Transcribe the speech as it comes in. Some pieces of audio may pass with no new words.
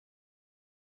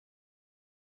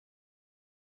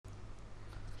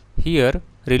Here,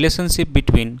 relationship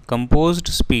between composed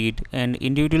speed and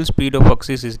individual speed of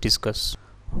axis is discussed.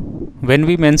 When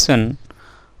we mention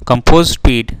composed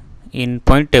speed in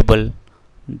point table,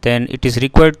 then it is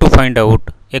required to find out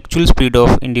actual speed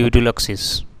of individual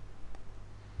axis.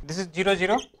 This is 0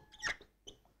 0.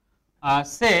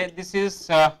 Say this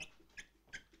is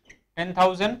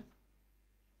 10,000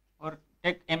 or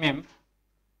take mm,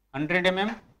 100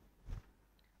 mm,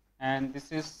 and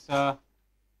this is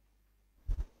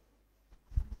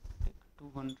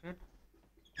 200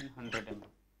 and 100 mm.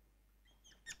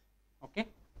 Okay,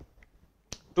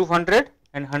 200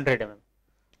 and 100 mm.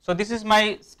 So this is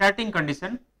my starting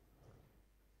condition.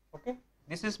 Okay,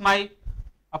 this is my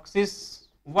axis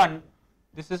 1,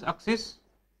 this is axis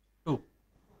 2.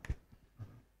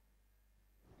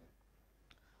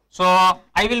 So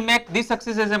I will make this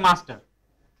axis as a master,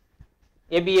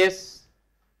 ABS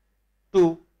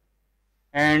 2,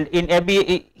 and in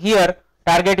AB here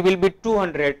target will be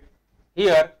 200,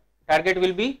 here target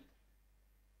will be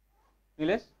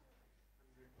less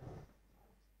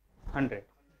 100.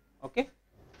 Okay.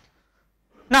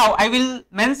 Now I will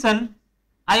mention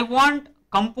I want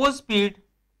composed speed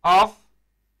of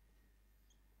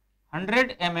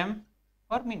 100 mm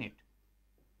per minute.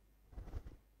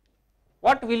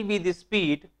 What will be the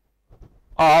speed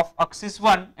of axis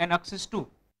 1 and axis 2?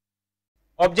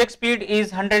 Object speed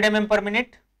is 100 mm per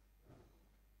minute.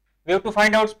 We have to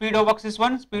find out speed of axis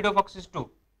 1, speed of axis 2.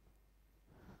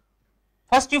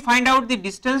 First you find out the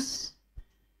distance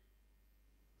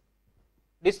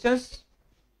to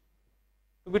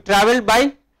be travelled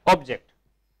by object.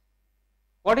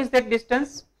 What is that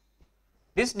distance?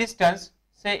 This distance,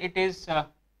 say it is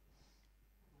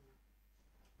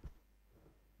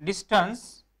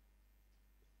distance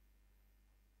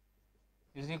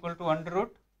is equal to under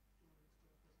root,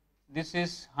 this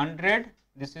is 100,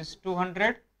 this is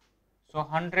 200, so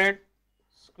 100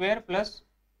 square plus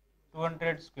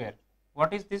 200 square.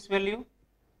 What is this value?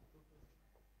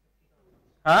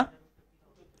 Under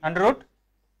root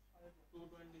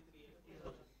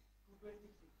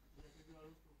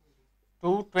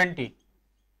 220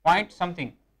 point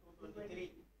something,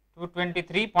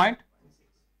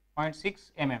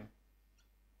 223.6 mm.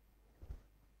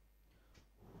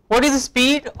 What is the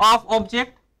speed of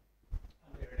object?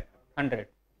 100.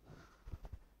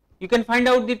 You can find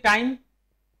out the time.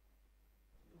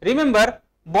 Remember,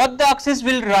 both the axes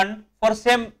will run for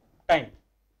same time.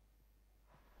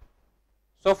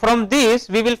 So from this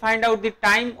we will find out the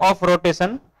time of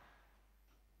rotation.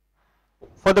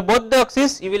 For the both the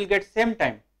axes you will get same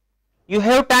time. You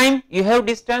have time, you have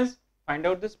distance, find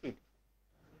out the speed.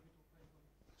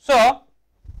 So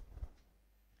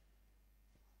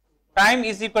time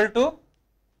is equal to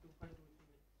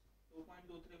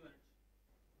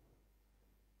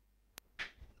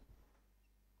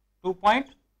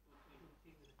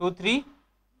 2.23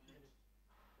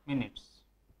 minutes.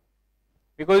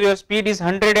 Because your speed is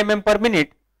 100 mm per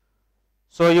minute,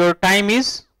 so your time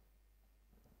is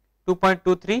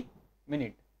 2.23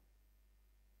 minute.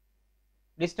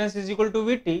 Distance is equal to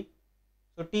Vt,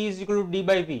 so T is equal to d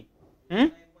by V.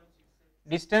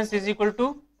 Distance is equal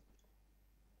to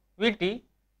Vt,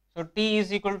 so T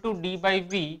is equal to d by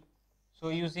V. So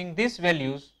using these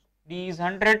values, d is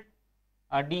 100,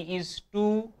 d is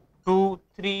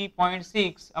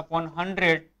 223.6 upon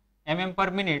 100 mm per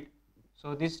minute.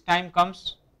 So this time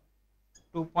comes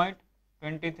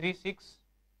 2.236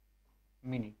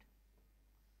 minute.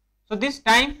 So this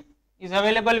time is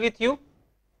available with you.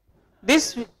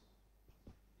 This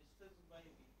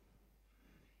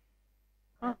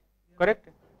correct,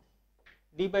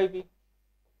 d by v,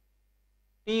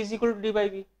 t is equal to d by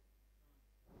v,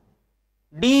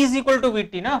 d is equal to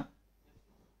vt, na,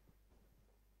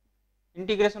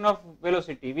 integration of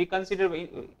velocity, we consider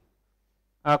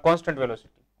constant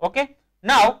velocity. Okay.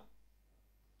 Now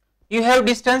you have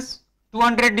distance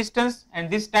 200 distance and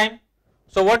this time.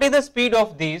 So what is the speed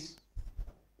of this?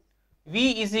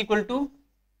 V is equal to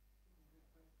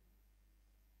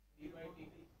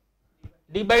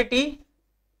d by t,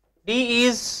 d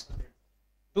is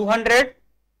 200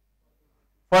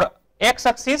 for x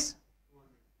axis,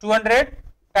 200,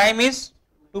 time is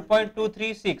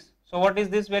 2.236. So what is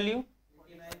this value?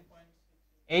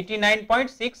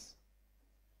 89.6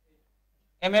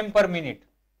 mm per minute.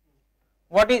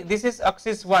 What is this? Is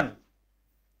axis 1.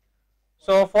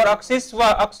 So for axis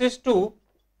 2,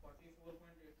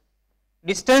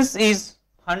 distance is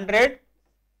 100,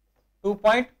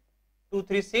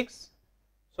 2.236.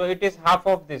 So it is half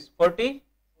of this, 48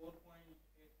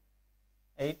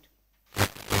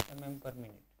 mm per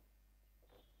minute.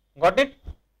 Got it?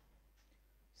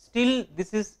 Still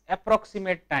this is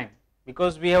approximate time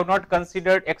because we have not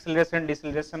considered acceleration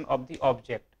deceleration of the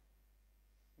object,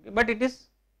 but it is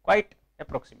quite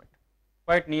approximate,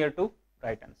 quite near to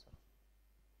right answer.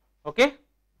 Okay.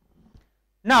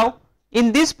 Now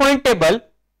in this point table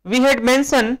we had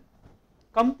mentioned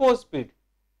composed speed.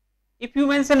 If you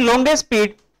mention longest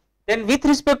speed, then with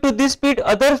respect to this speed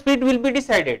other speed will be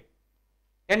decided,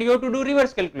 then you have to do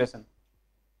reverse calculation.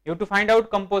 You have to find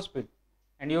out composed speed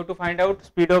and you have to find out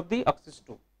speed of the axis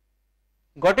too.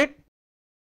 Got it?